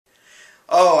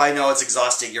Oh, I know, it's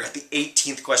exhausting. You're at the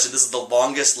 18th question. This is the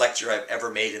longest lecture I've ever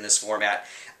made in this format.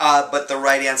 But the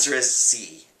right answer is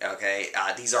C. Okay,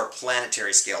 these are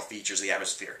planetary scale features of the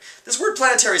atmosphere. This word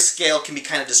planetary scale can be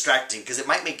kind of distracting because it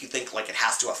might make you think like it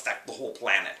has to affect the whole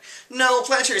planet. No,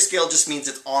 planetary scale just means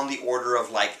it's on the order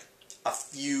of like a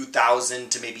few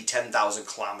thousand to maybe 10,000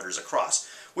 kilometers across,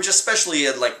 which especially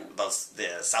in like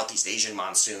the Southeast Asian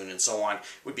monsoon and so on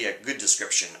would be a good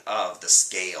description of the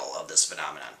scale of this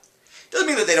phenomenon. Doesn't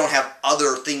mean that they don't have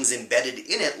other things embedded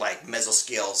in it like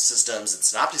mesoscale systems and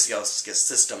synoptic-scale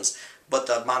systems, but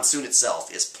the monsoon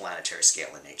itself is planetary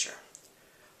scale in nature.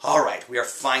 Alright, we are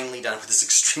finally done with this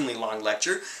extremely long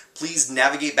lecture. Please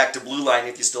navigate back to Blue Line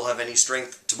if you still have any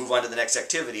strength to move on to the next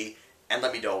activity, and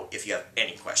let me know if you have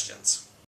any questions.